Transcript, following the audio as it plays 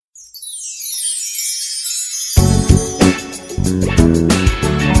Good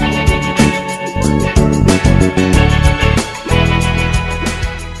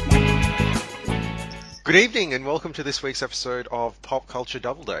evening and welcome to this week's episode of Pop Culture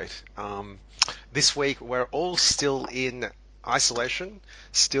Double Date. This week we're all still in isolation,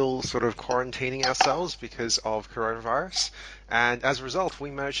 still sort of quarantining ourselves because of coronavirus, and as a result we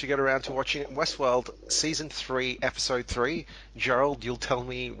managed to get around to watching Westworld Season 3, Episode 3. Gerald, you'll tell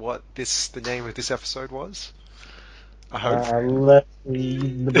me what the name of this episode was? I hope. Let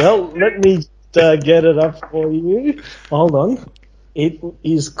me get it up for you. Hold on. It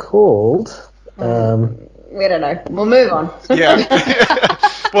is called... We don't know. We'll move on. Yeah.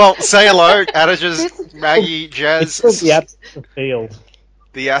 Well, say hello, Adages, Maggie, Jazz. It's called The Absence of Field.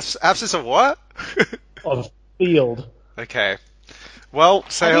 The absence of what? Of Field. Okay. Well,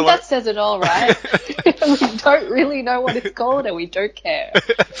 say I think hello. that says it all, right? We don't really know what it's called and we don't care.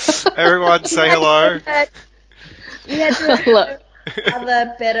 Everyone, say hello. We had to Look.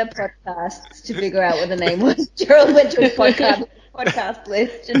 other better podcasts to figure out what the name was. Gerald went to a podcast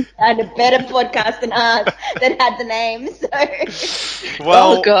list and found a better podcast than ours that had the name. So,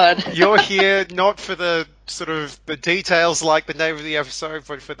 Well, Oh, God. You're here not for the sort of the details like the name of the episode,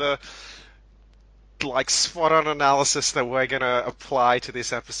 but for the spot-on analysis that we're going to apply to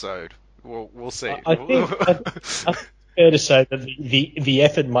this episode. We'll see. I think it's fair to say that the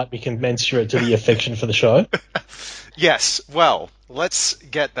effort might be commensurate to the affection for the show. Yes, well, let's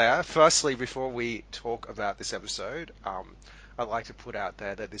get there. Firstly, before we talk about this episode, I'd like to put out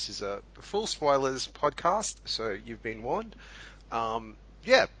there that this is a full spoilers podcast, so you've been warned.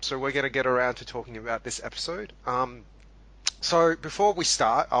 So we're going to get around to talking about this episode. So before we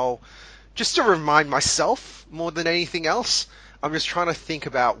start, just to remind myself more than anything else, I'm just trying to think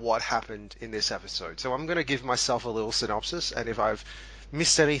about what happened in this episode. So I'm going to give myself a little synopsis, and if I've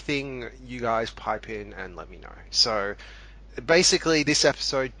missed anything, you guys pipe in and let me know. So basically, this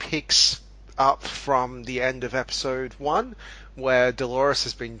episode picks up from the end of episode 1, where Dolores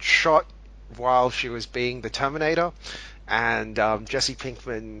has been shot while she was being the Terminator, and Jesse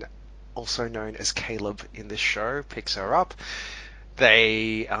Pinkman, also known as Caleb in this show, picks her up.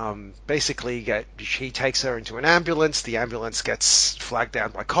 They she takes her into an ambulance. The ambulance gets flagged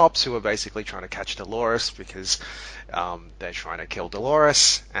down by cops who are basically trying to catch Dolores because they're trying to kill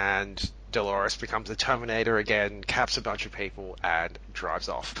Dolores, and Dolores becomes the Terminator again, caps a bunch of people, and drives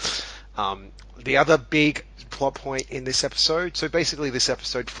off. The other big plot point in this episode, so basically this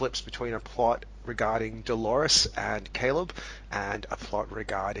episode flips between a plot regarding Dolores and Caleb and a plot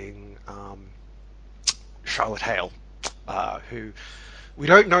regarding Charlotte Hale, who we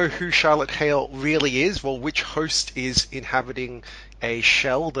don't know who Charlotte Hale really is, well, which host is inhabiting a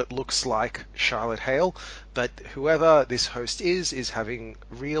shell that looks like Charlotte Hale, but whoever this host is having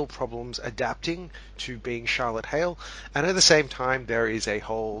real problems adapting to being Charlotte Hale, and at the same time there is a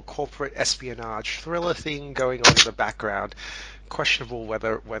whole corporate espionage thriller thing going on in the background. Questionable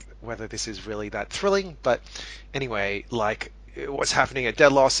whether this is really that thrilling, but anyway, what's happening at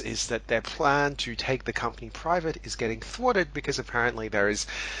Delos is that their plan to take the company private is getting thwarted because apparently there is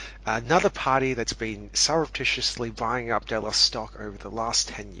another party that's been surreptitiously buying up Delos stock over the last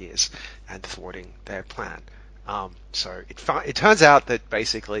 10 years and thwarting their plan. So it turns out that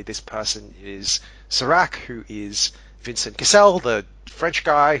basically this person is Serac, who is Vincent Cassel, the French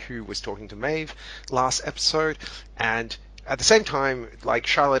guy who was talking to Maeve last episode, and at the same time,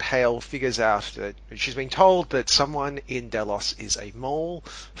 Charlotte Hale figures out that she's been told that someone in Delos is a mole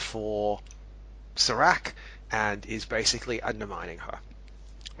for Serac and is basically undermining her.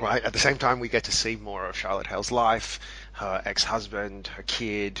 Right? At the same time, we get to see more of Charlotte Hale's life, her ex-husband, her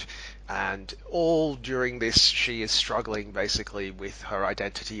kid, and all during this she is struggling basically with her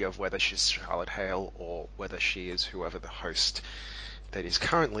identity of whether she's Charlotte Hale or whether she is whoever the host that is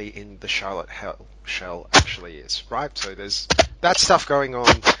currently in the Charlotte Hale shell actually is, right? So there's that stuff going on,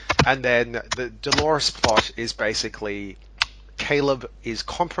 and then the Dolores plot is basically Caleb is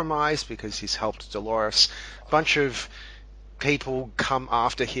compromised because he's helped Dolores. A bunch of people come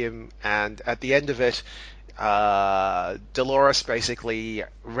after him, and at the end of it, Dolores basically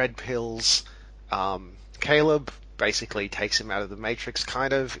red pills Caleb, basically takes him out of the Matrix,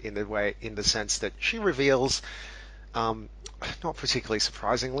 kind of, in the sense that she reveals, not particularly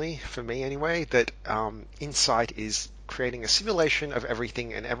surprisingly, for me anyway, that Insight is creating a simulation of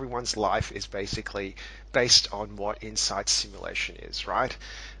everything, and everyone's life is basically based on what Insight's simulation is, right?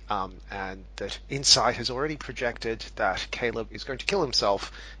 And that Insight has already projected that Caleb is going to kill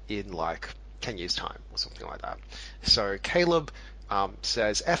himself in 10 years' time, or something like that. So Caleb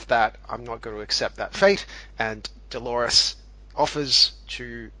says, F that, I'm not going to accept that fate, and Dolores offers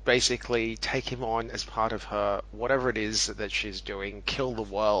to basically take him on as part of her whatever it is that she's doing, kill the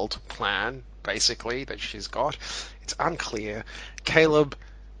world plan, basically, that she's got. It's unclear. Caleb,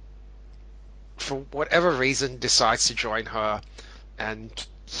 for whatever reason, decides to join her, and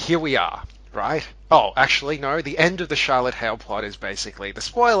here we are, right? Oh, actually, no, the end of the Charlotte Hale plot is basically, the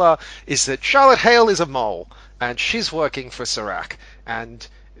spoiler is that Charlotte Hale is a mole, and she's working for Serac, and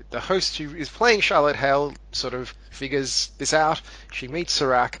the host who is playing Charlotte Hale sort of figures this out. She meets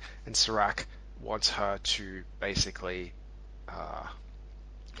Serac, and Serac wants her to basically,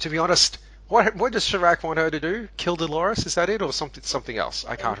 to be honest, what does Serac want her to do? Kill Dolores? Is that it, or something else?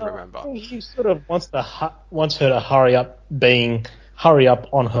 I can't remember. He sort of wants her to hurry up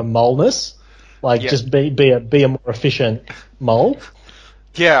on her moleness, like just be a more efficient mole.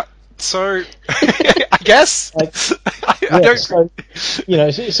 Yeah. So I guess I don't.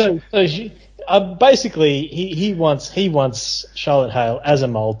 So she, basically he wants Charlotte Hale as a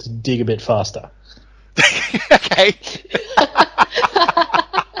mole to dig a bit faster. Okay.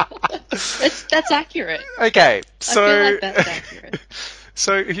 That's accurate. Okay, so I feel like that's accurate.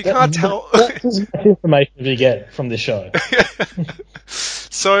 So if you can't tell, that's as much information as you get from this show.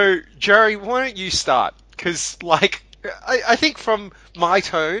 So Jerry, why don't you start? Because I think from my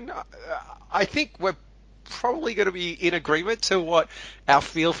tone, I think we're probably going to be in agreement to what our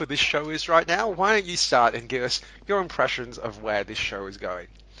feel for this show is right now. Why don't you start and give us your impressions of where this show is going?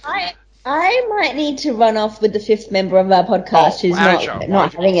 I might need to run off with the fifth member of our podcast who's not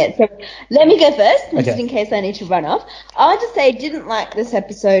Manager. having it. So let me go first, Okay. just in case I need to run off. I'll just say I didn't like this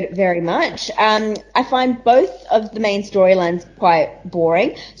episode very much. I find both of the main storylines quite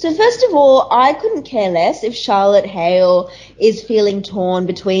boring. So first of all, I couldn't care less if Charlotte Hale is feeling torn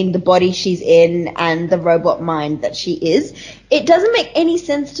between the body she's in and the robot mind that she is. It doesn't make any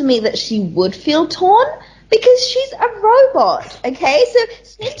sense to me that she would feel torn, because she's a robot, okay? So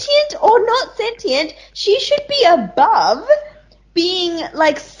sentient or not sentient, she should be above being,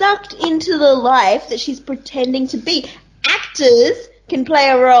 sucked into the life that she's pretending to be. Actors can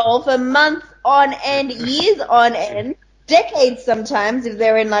play a role for months on end, years on end, decades sometimes, if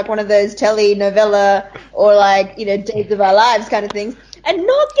they're in, one of those telenovela or, Days of Our Lives kind of things, and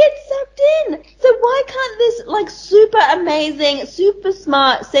not get sucked in. So why can't this, super amazing, super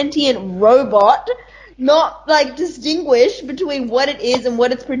smart, sentient robot not distinguish between what it is and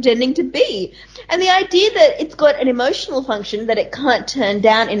what it's pretending to be? And the idea that it's got an emotional function that it can't turn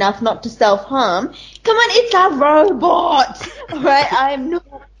down enough not to self-harm, come on, it's a robot, alright? I'm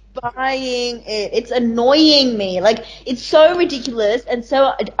not buying it. It's annoying me. It's so ridiculous and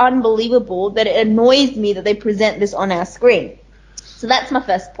so unbelievable that it annoys me that they present this on our screen. So that's my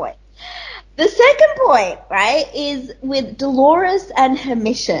first point. The second point, right, is with Dolores and her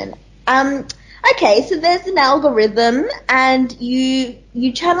mission. Okay, so there's an algorithm, and you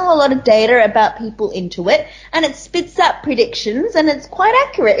channel a lot of data about people into it, and it spits up predictions, and it's quite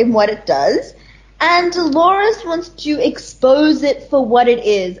accurate in what it does. And Dolores wants to expose it for what it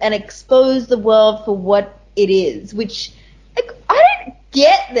is, and expose the world for what it is, which, I don't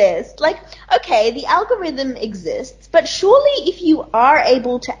get this. Okay, the algorithm exists, but surely if you are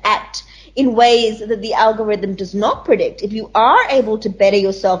able to act in ways that the algorithm does not predict, if you are able to better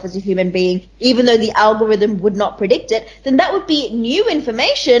yourself as a human being, even though the algorithm would not predict it, then that would be new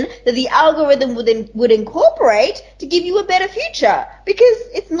information that the algorithm would incorporate to give you a better future. Because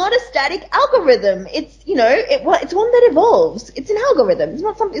it's not a static algorithm. It's, it's one that evolves. It's an algorithm. It's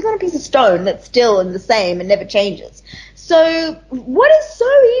not a piece of stone that's still and the same and never changes. So what is so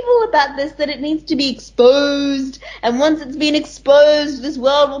evil about this that it needs to be exposed, and once it's been exposed, this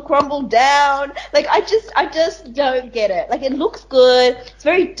world will crumble down? I just don't get it. It looks good. It's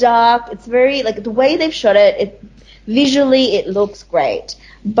very dark. It's very, the way they've shot it, visually it looks great.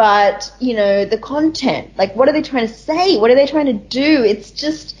 But, the content, what are they trying to say? What are they trying to do?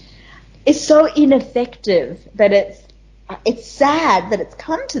 It's so ineffective that it's sad that it's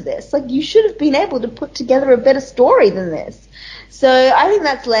come to this. You should have been able to put together a better story than this. So I think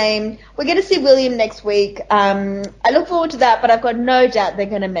that's lame. We're going to see William next week. I look forward to that, but I've got no doubt they're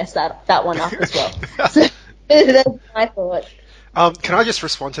going to mess that one up as well. So that's my thought. Can I just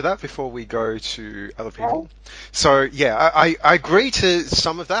respond to that before we go to other people? So yeah, I agree to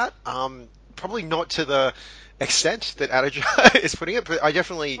some of that. Probably not to the extent that Adija is putting it, but I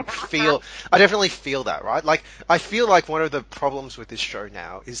definitely feel that, right? I feel like one of the problems with this show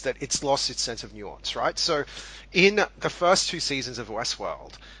now is that it's lost its sense of nuance, right? So in the first 2 seasons of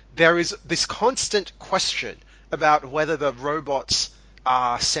Westworld, there is this constant question about whether the robots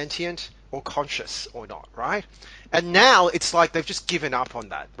are sentient or conscious or not, right? And now it's like they've just given up on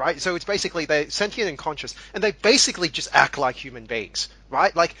that, right? So it's basically they're sentient and conscious, and they basically just act like human beings,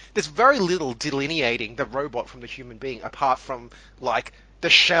 right? Like there's very little delineating the robot from the human being apart from like the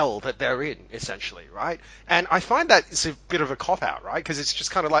shell that they're in, essentially, right? And I find that it's a bit of a cop-out, right? Because it's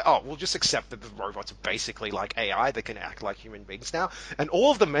just kind of like, oh, we'll just accept that the robots are basically like AI that can act like human beings now. And all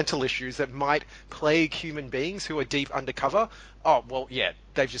of the mental issues that might plague human beings who are deep undercover, oh, well, yeah,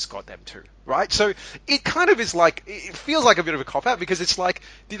 they've just got them too, right? So it kind of is like, it feels like a bit of a cop-out because it's like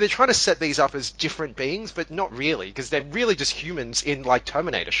they're trying to set these up as different beings, but not really, because they're really just humans in like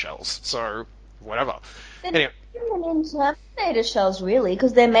Terminator shells. So whatever. Anyway. Human in Terminator shells, really,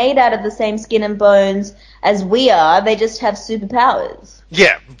 because they're made out of the same skin and bones as we are. They just have superpowers.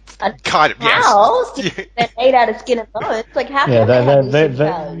 Yeah, kind of. How? Yes. They're made out of skin and bones. Like how? Yeah, can they have these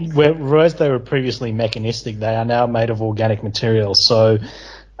superpowers? whereas they were previously mechanistic, they are now made of organic material. So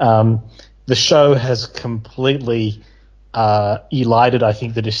the show has completely elided, I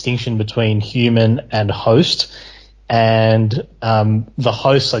think, the distinction between human and host. And the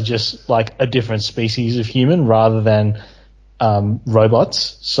hosts are just like a different species of human rather than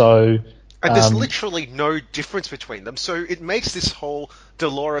robots. So and there's literally no difference between them. So it makes this whole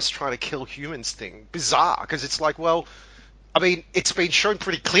Dolores trying to kill humans thing bizarre, because it's like, well, I mean, it's been shown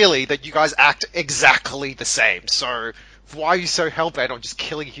pretty clearly that you guys act exactly the same. So why are you so hell-bent on just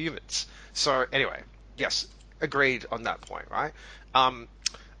killing humans? So anyway, yes, agreed on that point, right?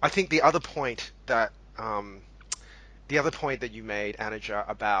 I think the other point that you made, Anaja,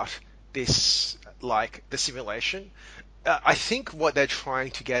 about this, like, the simulation, I think what they're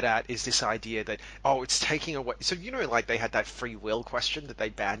trying to get at is this idea that, oh, it's taking away... So, you know, like, they had that free will question that they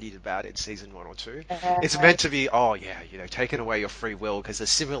bandied about in season 1 or 2? It's meant to be, oh, yeah, you know, taking away your free will because the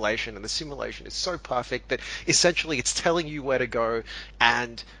simulation is so perfect that essentially it's telling you where to go.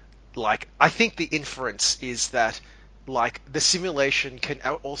 And, like, I think the inference is that, like, the simulation can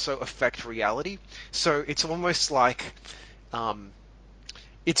also affect reality. So it's almost like,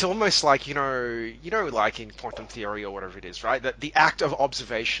 you know, like in quantum theory or whatever it is, right? That the act of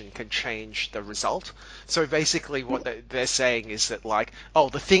observation can change the result. So basically what they're saying is that, like, oh,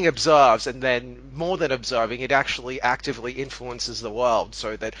 the thing observes, and then more than observing, it actually actively influences the world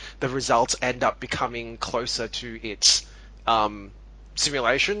so that the results end up becoming closer to its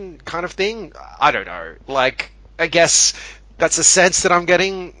simulation kind of thing. I don't know. Like, I guess that's a sense that I'm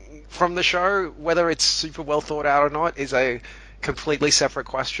getting from the show. Whether it's super well thought out or not is a completely separate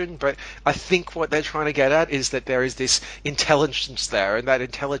question, but I think what they're trying to get at is that there is this intelligence there, and that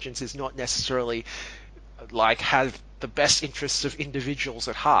intelligence is not necessarily like have the best interests of individuals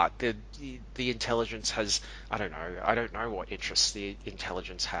at heart. The intelligence has, I don't know what interests the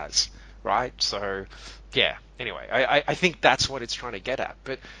intelligence has, right? So yeah, anyway, I think that's what it's trying to get at.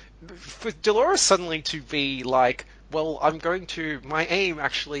 But for Dolores suddenly to be like, well, my aim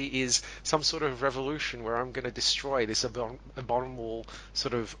actually is some sort of revolution where I'm going to destroy this abominable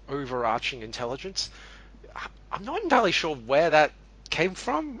sort of overarching intelligence. I'm not entirely sure where that came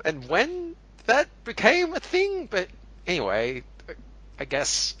from and when that became a thing, but anyway, I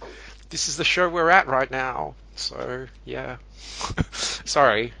guess this is the show we're at right now. So, yeah.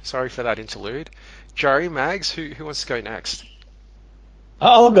 Sorry for that interlude. Jerry, Mags, who wants to go next?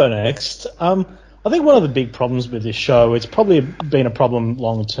 I'll go next. I think one of the big problems with this show, it's probably been a problem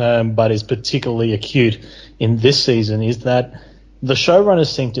long term, but is particularly acute in this season, is that the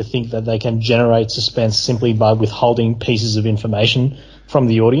showrunners seem to think that they can generate suspense simply by withholding pieces of information from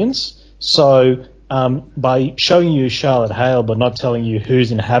the audience. So by showing you Charlotte Hale but not telling you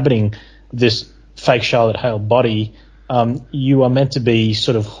who's inhabiting this fake Charlotte Hale body, you are meant to be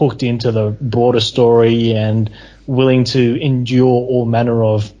sort of hooked into the broader story and willing to endure all manner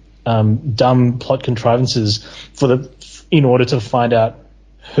of dumb plot contrivances in order to find out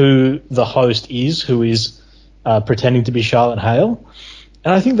who the host is, who is pretending to be Charlotte Hale.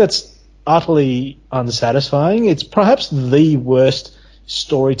 And I think that's utterly unsatisfying. It's perhaps the worst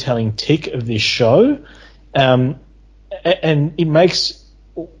storytelling tick of this show, and it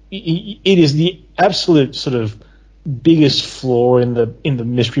is the absolute sort of biggest flaw in the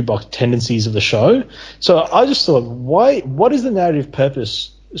mystery box tendencies of the show. So I just thought, what is the narrative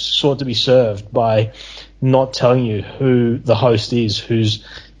purpose sought to be served by not telling you who the host is who's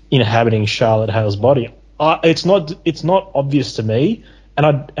inhabiting Charlotte Hale's body? It's not obvious to me, and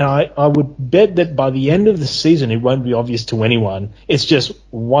I would bet that by the end of the season it won't be obvious to anyone. It's just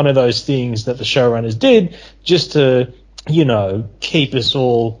one of those things that the showrunners did just to, you know, keep us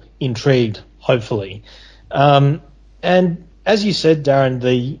all intrigued, hopefully. And as you said,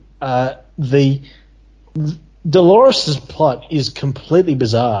 Darren, Dolores' plot is completely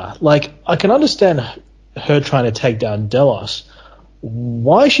bizarre. Like, I can understand her trying to take down Delos.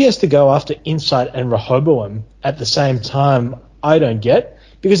 Why she has to go after Insight and Rehoboam at the same time, I don't get.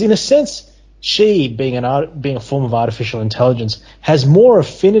 Because in a sense, she, being a form of artificial intelligence, has more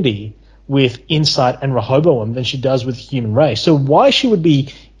affinity with Insight and Rehoboam than she does with the human race. So why she would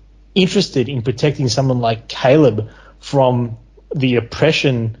be interested in protecting someone like Caleb from the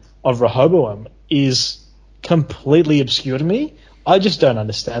oppression of Rehoboam is completely obscure to me. I just don't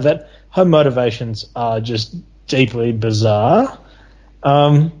understand that. Her motivations are just deeply bizarre.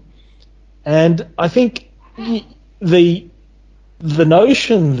 And I think the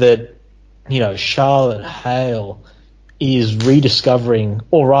notion that, Charlotte Hale is rediscovering,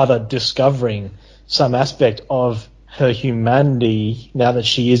 or rather discovering, some aspect of her humanity now that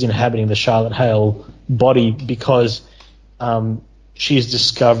she is inhabiting the Charlotte Hale body because she is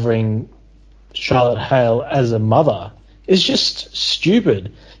discovering Charlotte Hale as a mother is just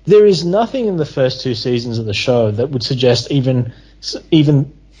stupid. There is nothing in the first 2 seasons of the show that would suggest even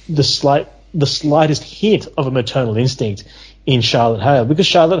the slightest hint of a maternal instinct in Charlotte Hale, because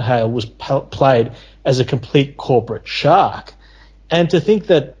Charlotte Hale was played as a complete corporate shark. And to think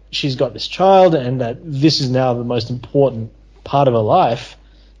that she's got this child and that this is now the most important part of her life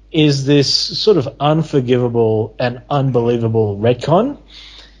is this sort of unforgivable and unbelievable retcon.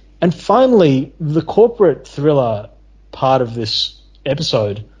 And finally, the corporate thriller part of this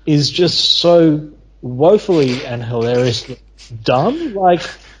episode is just so woefully and hilariously dumb. Like,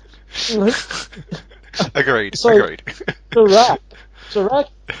 agreed. Serac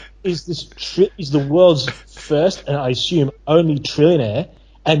is is the world's first and I assume only trillionaire,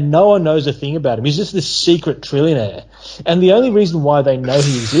 and no one knows a thing about him. He's just this secret trillionaire, and the only reason why they know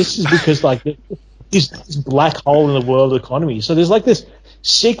he exists is because like there's this black hole in the world economy. So there's like this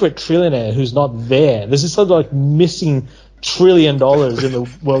secret trillionaire who's not there. There's this sort of like missing $1 trillion in the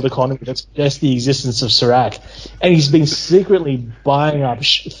world economy that suggests the existence of Serac, and he's been secretly buying up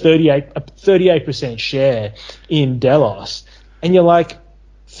 38% share in Delos. And you're like,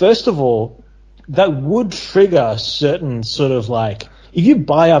 first of all, that would trigger certain sort of like, if you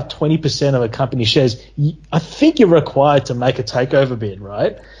buy up 20% of a company's shares, I think you're required to make a takeover bid,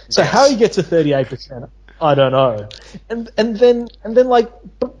 right? So how he gets to 38%, I don't know. And then like,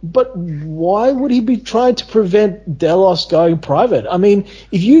 but why would he be trying to prevent Delos going private? I mean,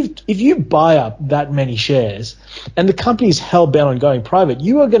 if you buy up that many shares and the company's hell bent on going private,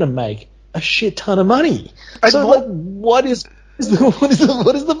 you are going to make a shit ton of money. And so like, what is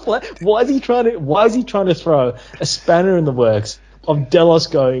the plan? Why is he trying to throw a spanner in the works of Delos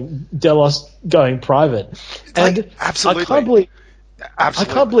going private? And like, absolutely. I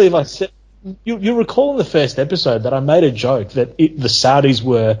can't believe I said. You recall in the first episode that I made a joke that the Saudis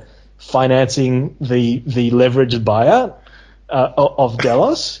were financing the leveraged buyout of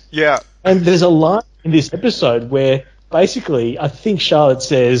Delos. Yeah. And there's a line in this episode where basically I think Charlotte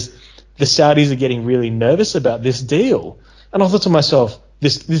says the Saudis are getting really nervous about this deal. And I thought to myself,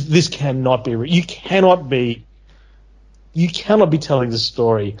 this cannot be you cannot be telling the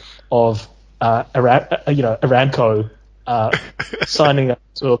story of Aramco signing up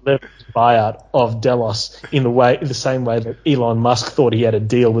to a leveraged buyout of Delos in the same way that Elon Musk thought he had a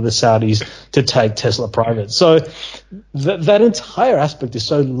deal with the Saudis to take Tesla private. So that entire aspect is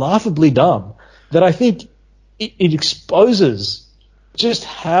so laughably dumb that I think it exposes just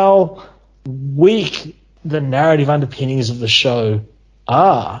how weak the narrative underpinnings of the show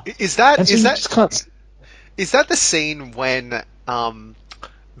are. Is that the scene when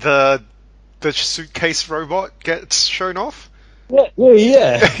the suitcase robot gets shown off?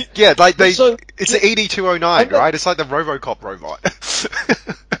 Yeah. Yeah, like it's the ED-209, right? It's like the RoboCop robot.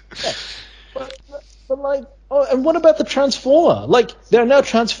 Yeah. But like, and what about the Transformer? Like, there are now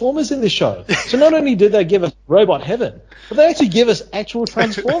Transformers in this show. So not only did they give us robot heaven, but they actually give us actual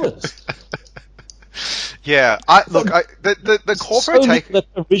Transformers. Yeah, the corporate take the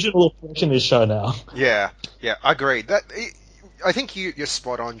original approach in this show now. Yeah, agreed. I think you're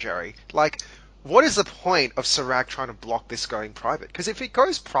spot on, Jerry. Like, what is the point of Serac trying to block this going private? Because if it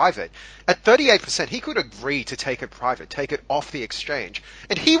goes private, at 38%, he could agree to take it private, take it off the exchange,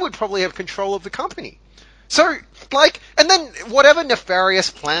 and he would probably have control of the company. So, like, and then whatever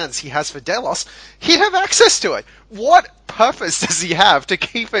nefarious plans he has for Delos, he'd have access to it. What purpose does he have to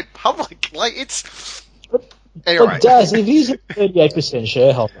keep it public? Like, it's... Anyway. But Daz, if he's a 38%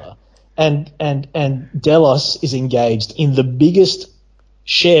 shareholder and Delos is engaged in the biggest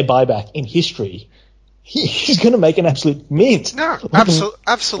share buyback in history, he's going to make an absolute mint. No,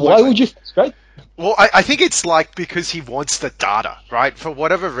 absolutely. Why would you frustrate? Well, I think it's like because he wants the data, right? For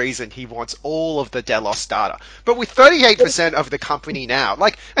whatever reason, he wants all of the Delos data. But with 38% of the company now,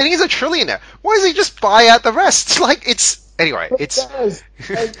 like, and he's a trillionaire, why does he just buy out the rest? Like, anyway, it's...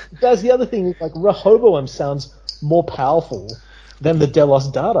 Does the other thing is, like, Rehoboam sounds more powerful than the Delos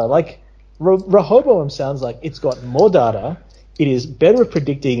data. Like, Rehoboam sounds like it's got more data. It is better at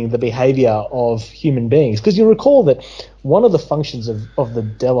predicting the behavior of human beings. Because you recall that one of the functions of the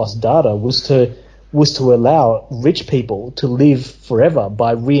Delos data was to allow rich people to live forever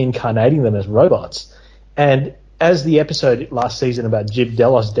by reincarnating them as robots. And as the episode last season about Jim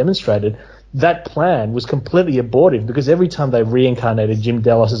Delos demonstrated, that plan was completely abortive because every time they reincarnated Jim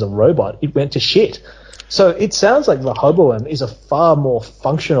Delos as a robot, it went to shit. So it sounds like Rehoboam is a far more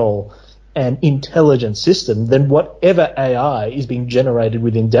functional and intelligent system than whatever AI is being generated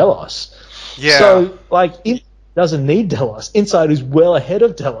within Delos. Yeah. So, like, it doesn't need Delos. Inside is well ahead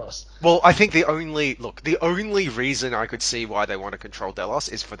of Delos. Well, I think the only reason I could see why they want to control Delos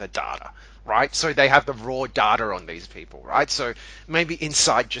is for the data, right? So they have the raw data on these people, right? So maybe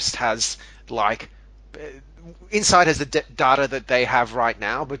Inside just has, like... Inside has the data that they have right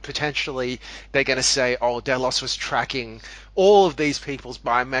now, but potentially they're going to say, oh, Delos was tracking all of these people's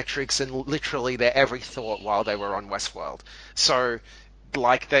biometrics and literally their every thought while they were on Westworld. So,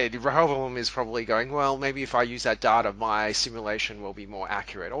 like, Rehoboam is probably going, well, maybe if I use that data, my simulation will be more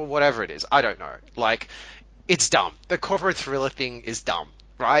accurate, or whatever it is. I don't know. Like, it's dumb. The corporate thriller thing is dumb,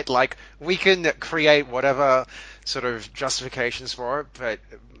 right? Like, we can create whatever sort of justifications for it, but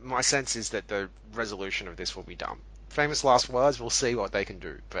my sense is that the resolution of this will be dumb. Famous last words, we'll see what they can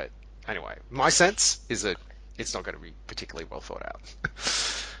do. But anyway, my sense is that it's not going to be particularly well thought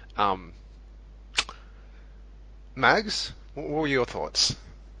out. Mags, what were your thoughts?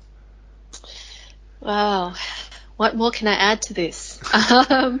 Wow. What more can I add to this?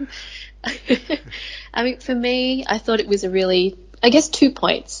 I mean, for me, I thought it was I guess 2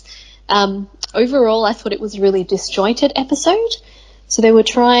 points. Overall, I thought it was a really disjointed episode. So they were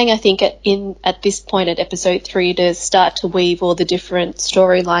trying, I think, at this point at episode 3 to start to weave all the different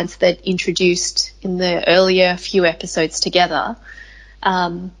storylines they'd introduced in the earlier few episodes together.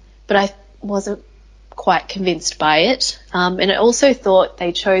 But I wasn't quite convinced by it. And I also thought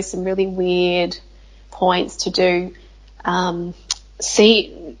they chose some really weird points to do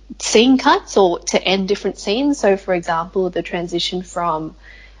scene cuts or to end different scenes. So, for example, the transition from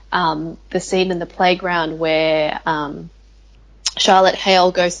the scene in the playground where Charlotte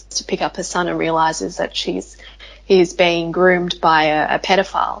Hale goes to pick up her son and realizes that he's being groomed by a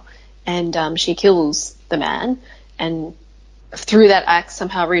pedophile, and she kills the man, and through that act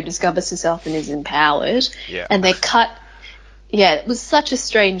somehow rediscovers herself and is empowered. Yeah. And they cut. Yeah, it was such a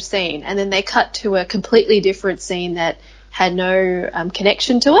strange scene, and then they cut to a completely different scene that had no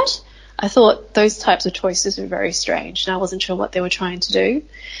connection to it. I thought those types of choices were very strange, and I wasn't sure what they were trying to do.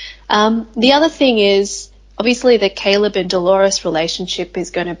 The other thing is, obviously, the Caleb and Dolores relationship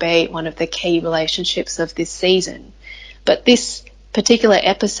is going to be one of the key relationships of this season. But this particular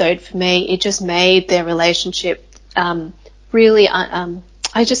episode, for me, it just made their relationship really...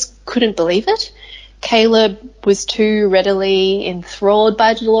 I just couldn't believe it. Caleb was too readily enthralled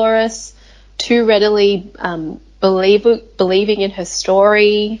by Dolores, too readily believing in her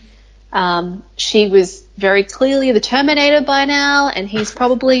story. She was very clearly the Terminator by now, and he's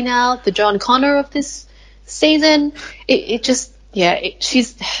probably now the John Connor of this season. It just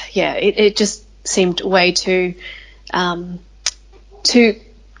seemed way too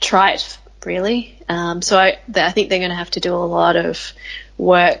trite, really. So I think they're going to have to do a lot of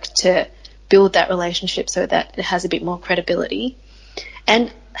work to build that relationship so that it has a bit more credibility.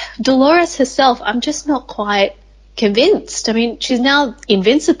 And Dolores herself, I'm just not quite convinced. I mean, she's now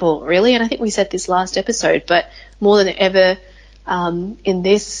invincible, really, and I think we said this last episode, but more than ever in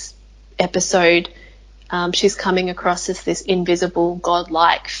this episode, she's coming across as this invisible,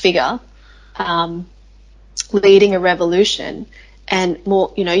 godlike figure leading a revolution. And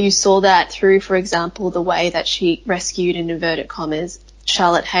more, you saw that through, for example, the way that she rescued, in inverted commas,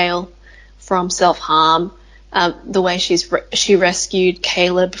 Charlotte Hale from self-harm, the way she rescued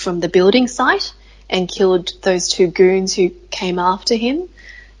Caleb from the building site and killed those 2 goons who came after him,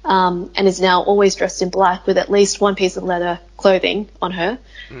 and is now always dressed in black with at least one piece of leather clothing on her.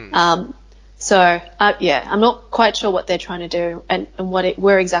 So, I'm not quite sure what they're trying to do and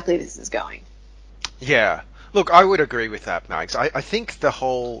where exactly this is going. Yeah. Look, I would agree with that, Max. I think the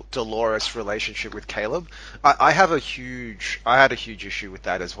whole Dolores relationship with Caleb, I had a huge issue with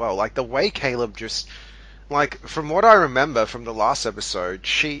that as well. Like, the way Caleb just, like, from what I remember from the last episode,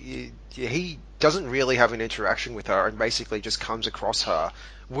 he doesn't really have an interaction with her and basically just comes across her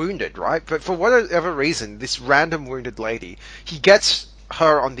wounded, right? But for whatever reason, this random wounded lady, he gets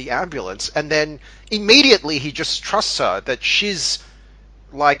her on the ambulance, and then immediately he just trusts her that she's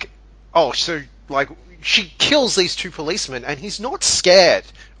like, oh, so like she kills these two policemen, and he's not scared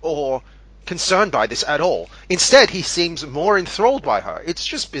or concerned by this at all. Instead, he seems more enthralled by her. It's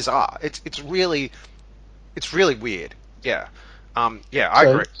just bizarre. It's really weird. Yeah. I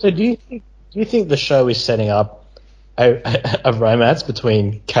agree. So do you think the show is setting up a romance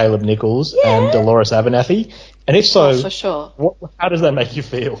between Caleb Nichols and Dolores Abernathy? And if so, for sure. How does that make you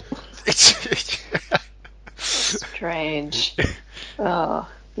feel? It's strange. Oh,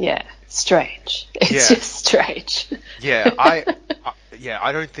 yeah, strange. It's just strange. Yeah, I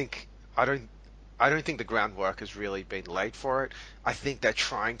don't think the groundwork has really been laid for it. I think they're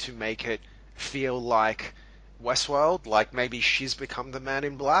trying to make it feel like Westworld, like maybe she's become the Man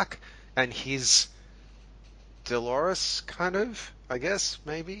in Black and he's Dolores, kind of, I guess,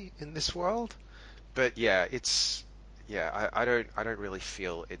 maybe in this world. But yeah, I don't really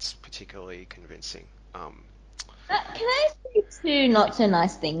feel it's particularly convincing. Can I say two not so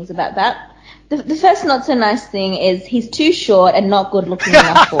nice things about that? The first not so nice thing is he's too short and not good looking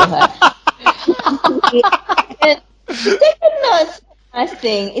enough for her. And the second not so nice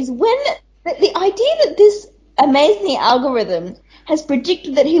thing is when the idea that this amazing algorithm has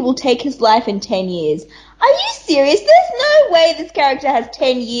predicted that he will take his life in 10 years. Are you serious? There's no way this character has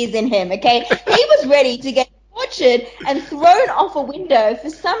 10 years in him, okay? He was ready to get tortured and thrown off a window for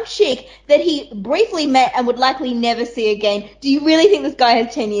some chick that he briefly met and would likely never see again. Do you really think this guy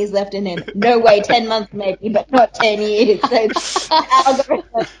has 10 years left in him? No way, 10 months maybe, but not 10 years. So the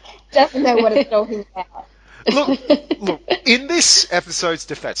algorithm doesn't know what it's talking about. Look, in this episode's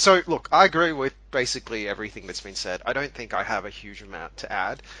defense, so look, I agree with basically everything that's been said. I don't think I have a huge amount to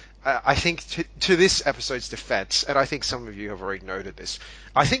add. I think to this episode's defense, and I think some of you have already noted this,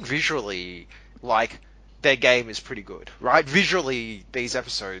 I think visually, like, their game is pretty good, right? Visually, these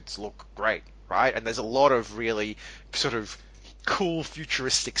episodes look great, right? And there's a lot of really sort of cool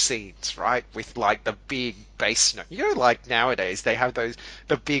futuristic scenes, right? With like the big bass note. You know, like nowadays they have the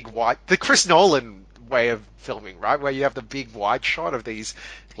Chris Nolan way of filming, right? Where you have the big wide shot of these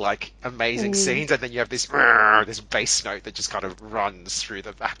like amazing scenes, and then you have this bass note that just kind of runs through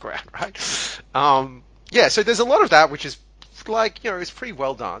the background, right? So there's a lot of that, which is like, you know, it's pretty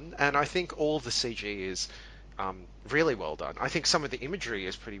well done, and I think all of the CG is really well done. I think some of the imagery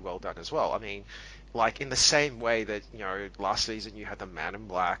is pretty well done as well. I mean, like in the same way that, you know, last season you had the Man in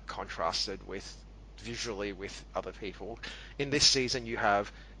Black contrasted visually with other people. In this season you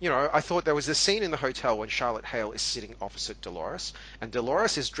have, you know, I thought there was a scene in the hotel when Charlotte Hale is sitting opposite Dolores, and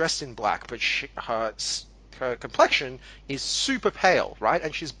Dolores is dressed in black, but her complexion is super pale, right?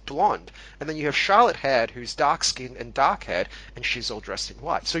 And she's blonde. And then you have Charlotte Head, who's dark-skinned and dark-haired, and she's all dressed in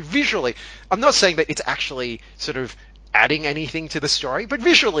white. So visually, I'm not saying that it's actually sort of adding anything to the story, but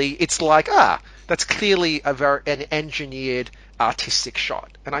visually it's like, that's clearly an engineered artistic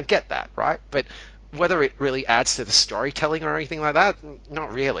shot. And I get that, right? But whether it really adds to the storytelling or anything like that,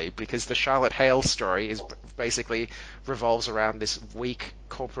 not really, because the Charlotte Hale story is basically revolves around this weak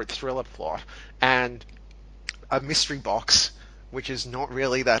corporate thriller plot and a mystery box, which is not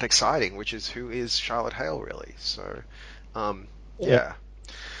really that exciting, which is who is Charlotte Hale really. So, yeah.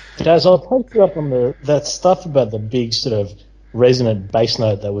 Guys, I'll take you up on that stuff about the big sort of resonant bass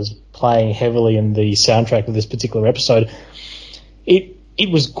note that was playing heavily in the soundtrack of this particular episode. It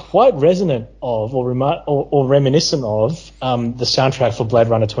was quite resonant of, or reminiscent of, the soundtrack for Blade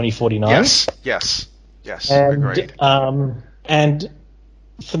Runner 2049. Yes, and, agreed. And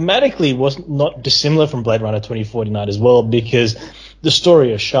thematically was not dissimilar from Blade Runner 2049 as well, because the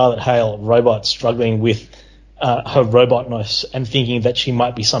story of Charlotte Hale, robot, struggling with her robotness and thinking that she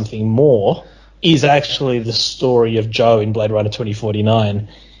might be something more, is actually the story of Joe in Blade Runner 2049.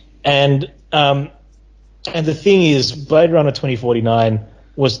 And the thing is, Blade Runner 2049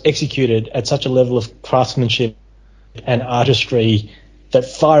 was executed at such a level of craftsmanship and artistry that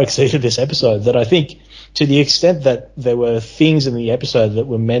far exceeded this episode, that I think, to the extent that there were things in the episode that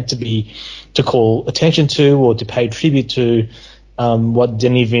were meant to call attention to or to pay tribute to what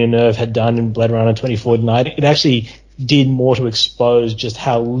Denis Villeneuve had done in Blade Runner 2049, it actually did more to expose just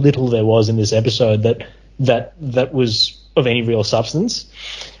how little there was in this episode that was of any real substance.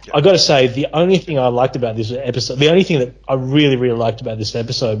 Yeah. I got to say, the only thing I liked about this episode, the only thing that I really, really liked about this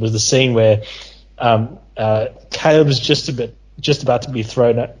episode was the scene where Caleb was just about to be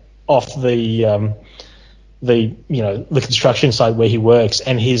thrown off the construction site where he works,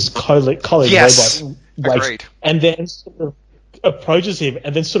 and his colleague yes, robot waits, and then approaches him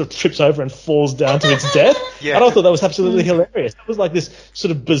and then sort of trips over and falls down to its death. Yeah. And I thought that was absolutely hilarious. It was like this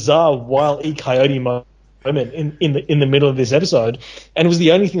sort of bizarre Wile E. Coyote moment in the middle of this episode, and it was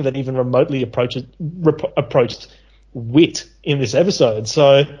the only thing that even remotely approached wit in this episode.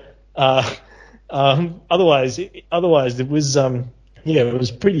 So otherwise it was it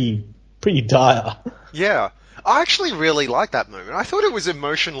was pretty dire. Yeah. I actually really liked that moment. I thought it was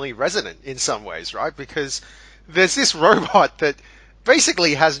emotionally resonant in some ways, right? Because there's this robot that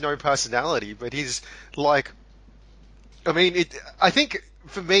basically has no personality, but he's like, I think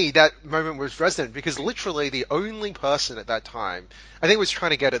for me that moment was resonant because literally the only person at that time, I think, was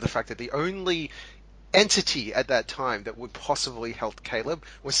trying to get at the fact that the only entity at that time that would possibly help Caleb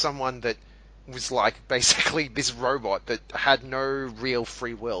was someone that was like basically this robot that had no real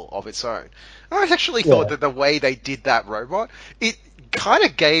free will of its own. And I actually thought that the way they did that robot, it kind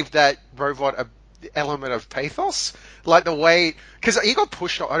of gave that robot a element of pathos, like the way, because he got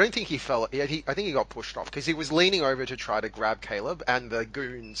pushed off. I don't think he fell. I think he got pushed off because he was leaning over to try to grab Caleb, and the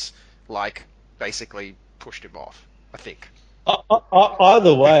goons like basically pushed him off, I think.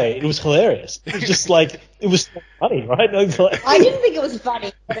 Either way, it was hilarious. It was just like, it was so funny, right? I didn't think it was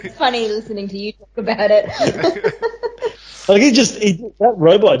funny, but it's funny listening to you talk about it. Like that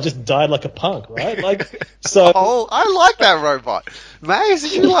robot just died like a punk, right? Like, so. Oh, I like that robot. Maze,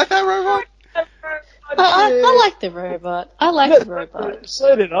 did you like that robot? I like the robot. I like the robot.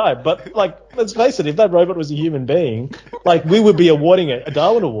 So did I. But like, let's face it, if that robot was a human being, like, we would be awarding it a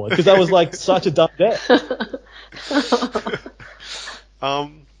Darwin Award because that was like such a dumb death.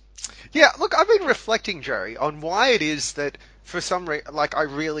 Yeah, look, I've been reflecting, Jerry, on why it is that for some reason, like, I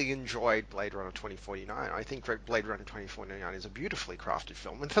really enjoyed Blade Runner 2049. I think Blade Runner 2049 is a beautifully crafted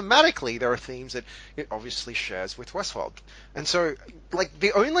film, and thematically there are themes that it obviously shares with Westworld. And so, like,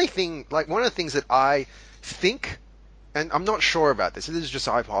 the only thing, like, one of the things that I think, and I'm not sure about this, this is just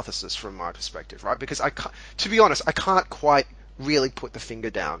a hypothesis from my perspective, right? Because to be honest, I can't quite really put my finger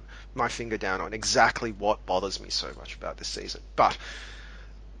down on exactly what bothers me so much about this season. But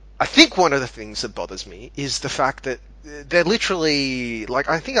I think one of the things that bothers me is the fact that they're literally, like,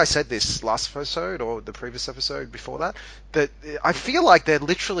 I think I said this last episode or the previous episode before that I feel like they're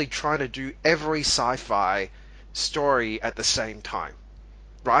literally trying to do every sci-fi story at the same time.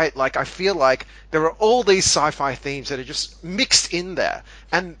 Right? Like, I feel like there are all these sci-fi themes that are just mixed in there,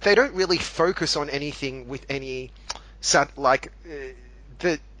 and they don't really focus on anything with any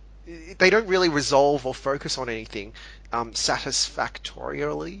they don't really resolve or focus on anything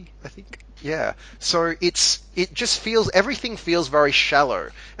satisfactorily, I think. Yeah. So everything feels very shallow,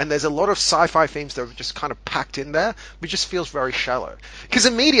 and there's a lot of sci-fi themes that are just kind of packed in there, but it just feels very shallow. Because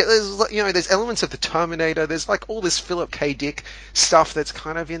immediately, there's elements of the Terminator, there's like all this Philip K. Dick stuff that's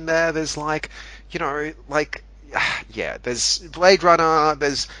kind of in there, there's there's Blade Runner,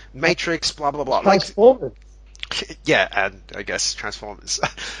 there's Matrix, blah, blah, blah. Transformers. Yeah, and I guess Transformers.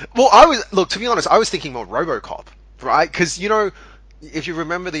 Well, to be honest, I was thinking more RoboCop, right? Because, if you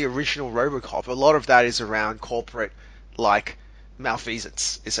remember the original RoboCop, a lot of that is around corporate, like,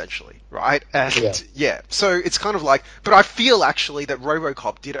 malfeasance, essentially, right? And, yeah, so it's kind of like, but I feel actually that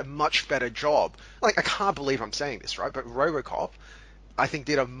RoboCop did a much better job. Like, I can't believe I'm saying this, right? But RoboCop, I think,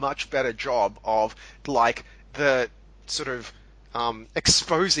 did a much better job of, like, the sort of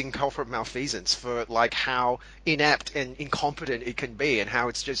exposing corporate malfeasance for, like, how inept and incompetent it can be, and how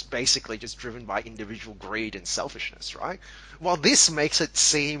it's just basically just driven by individual greed and selfishness, right? While this makes it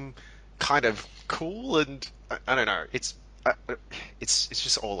seem kind of cool, and I don't know, it's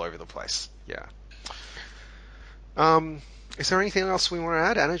just all over the place. Yeah. Is there anything else we want to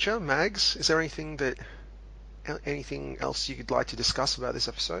add, Anaja, Mags? Is there anything else you'd like to discuss about this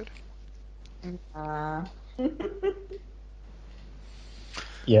episode?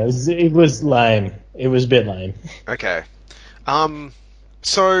 Yeah, it was lame. It was a bit lame. Okay.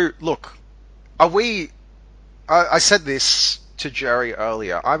 So, look, I said this to Jerry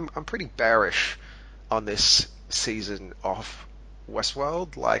earlier. I'm pretty bearish on this season of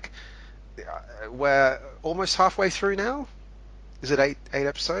Westworld. Like, we're almost halfway through now. Is it eight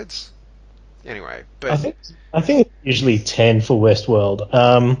episodes? Anyway, but I think it's usually 10 for Westworld.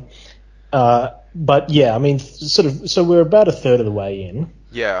 But yeah, I mean, sort of. So we're about a third of the way in.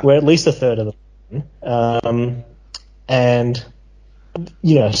 Yeah. We're at least a third of the way in. And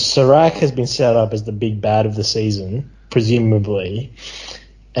Serac has been set up as the big bad of the season, presumably,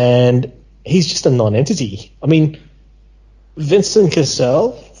 and he's just a non-entity. I mean, Vincent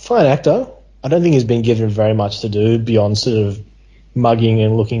Cassel, fine actor. I don't think he's been given very much to do beyond sort of mugging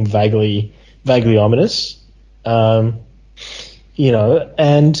and looking vaguely ominous. And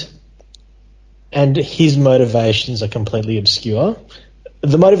and his motivations are completely obscure.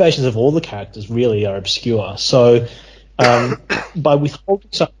 The motivations of all the characters really are obscure. So by withholding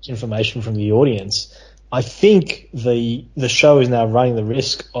so much information from the audience, I think the show is now running the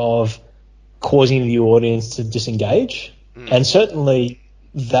risk of causing the audience to disengage, and certainly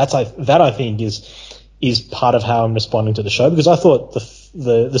that I think is part of how I'm responding to the show, because I thought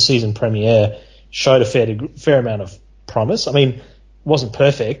the season premiere showed a fair amount of promise. I mean, it wasn't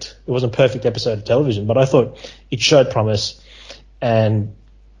perfect. It wasn't a perfect episode of television, but I thought it showed promise, and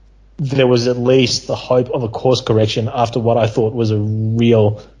there was at least the hope of a course correction after what I thought was a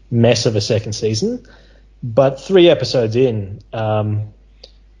real mess of a second season. But 3 episodes in, I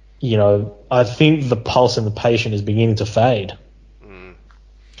think the pulse and the patient is beginning to fade.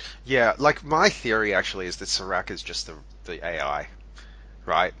 Yeah, like my theory actually is that Serac is just the AI,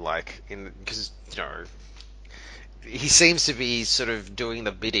 right? Like, because he seems to be sort of doing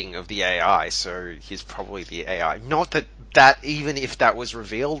the bidding of the AI, so he's probably the AI. Not that even if that was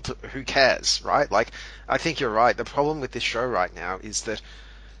revealed, who cares, right? Like, I think you're right. The problem with this show right now is that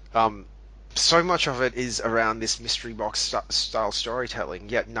so much of it is around this mystery box style storytelling,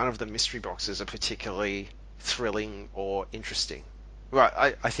 yet none of the mystery boxes are particularly thrilling or interesting.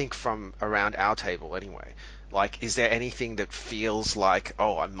 Right, I think from around our table anyway. Like, is there anything that feels like,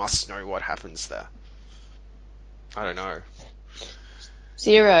 oh, I must know what happens there? I don't know.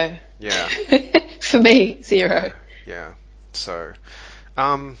 0. Yeah. For me, 0. Yeah. So,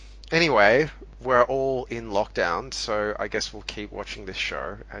 anyway, we're all in lockdown, so I guess we'll keep watching this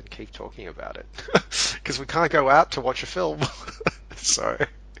show and keep talking about it. Because we can't go out to watch a film. So,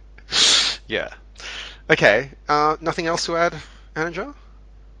 yeah. Okay, nothing else to add, Anaja?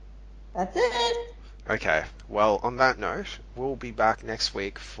 That's it. Okay, well, on that note, we'll be back next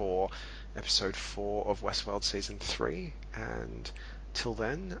week for episode 4 of Westworld Season 3, and till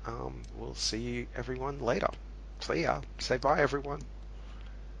then, we'll see everyone later. See ya. Say bye, everyone.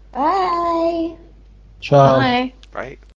 Bye. Ciao. Bye. Bye.